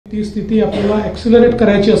ती स्थिती आपल्याला ॲक्सिलरेट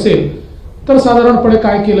करायची असेल तर साधारणपणे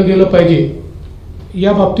काय केलं गेलं पाहिजे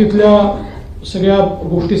या बाबतीतल्या सगळ्या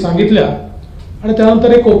गोष्टी सांगितल्या आणि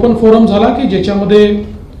त्यानंतर एक ओपन फोरम झाला की ज्याच्यामध्ये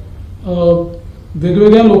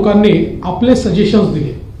वेगवेगळ्या लोकांनी आपले सजेशन्स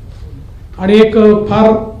दिले आणि एक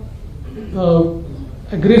फार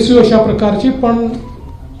ॲग्रेसिव्ह अशा प्रकारची पण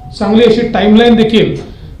चांगली अशी टाईमलाईन देखील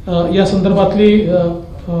या संदर्भातली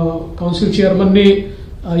काउन्सिल चेअरमननी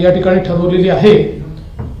या ठिकाणी ठरवलेली आहे.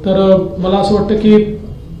 तर मला असं वाटतं की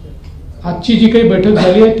आजची जी काही बैठक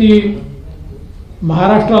झाली आहे ती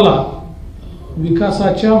महाराष्ट्राला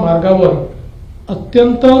विकासाच्या मार्गावर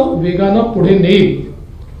अत्यंत वेगानं पुढे नेईल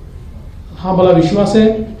हा मला विश्वास आहे.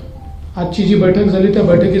 आजची जी बैठक झाली त्या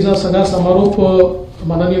बैठकीचा सगळा समारोप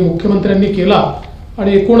माननीय मुख्यमंत्र्यांनी केला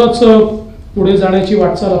आणि एकूणच पुढे जाण्याची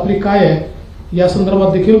वाटचाल आपली काय आहे या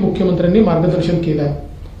संदर्भात देखील मुख्यमंत्र्यांनी मार्गदर्शन केलं आहे.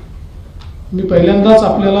 मी पहिल्यांदाच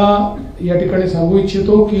आपल्याला या ठिकाणी सांगू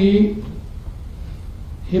इच्छितो की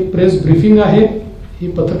हे प्रेस ब्रीफिंग आहे, ही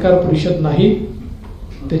पत्रकार परिषद नाही.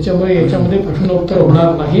 त्याच्यामुळे याच्यामध्ये प्रश्नोत्तर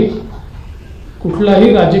होणार नाही.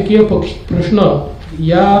 कुठलाही राजकीय प्रश्न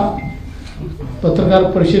या पत्रकार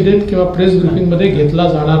परिषदेत किंवा प्रेस ब्रीफिंगमध्ये घेतला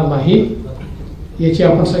जाणार नाही याची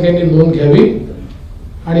आपण सगळ्यांनी नोंद घ्यावी.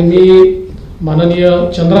 आणि मी माननीय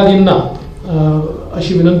चंद्राजींना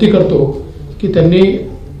अशी विनंती करतो की त्यांनी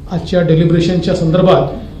आजच्या डेलिब्रेशनच्या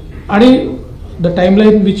संदर्भात आणि the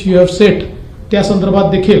timeline which you have set त्या संदर्भात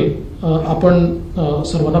देखील आपण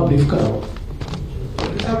सर्वांना ब्रीफ करावं.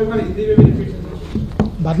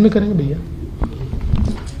 बाद में करेंगे भैया.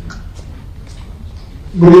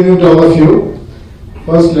 Good evening to all of you.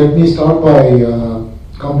 First, let me start by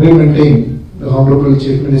complimenting the Honorable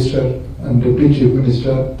Chief Minister and Deputy Chief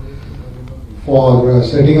Minister for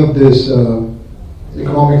setting up this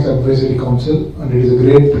Economics Advisory Council, and it is a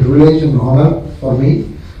great privilege and honor for me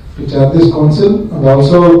to chair this council. And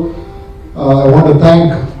also, I want to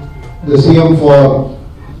thank the CM for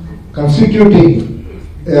constituting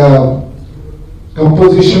a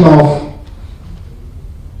composition of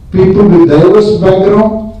people with diverse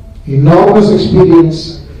background, enormous experience,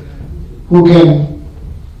 who can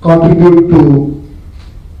contribute to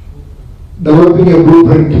developing a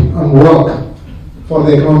blueprint and work for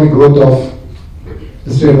the economic growth of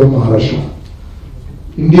the state of Maharashtra.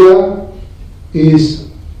 India is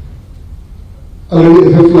already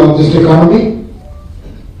the 5th largest economy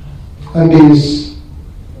and is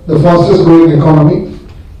the fastest growing economy.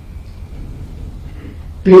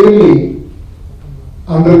 Clearly,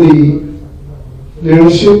 under the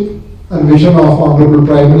leadership and vision of Honorable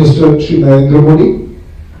Prime Minister Shri Narendra Modi,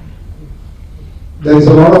 there is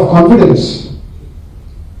a lot of confidence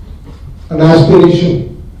and aspiration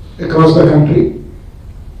across the country,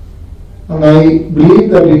 and I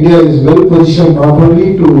believe that India is well positioned not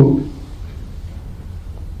only to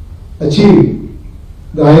achieve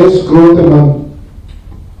the highest growth among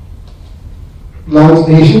large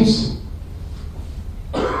nations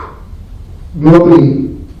globally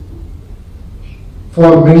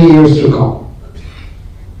for many years to come.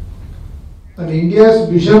 And India's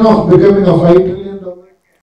vision of becoming a 5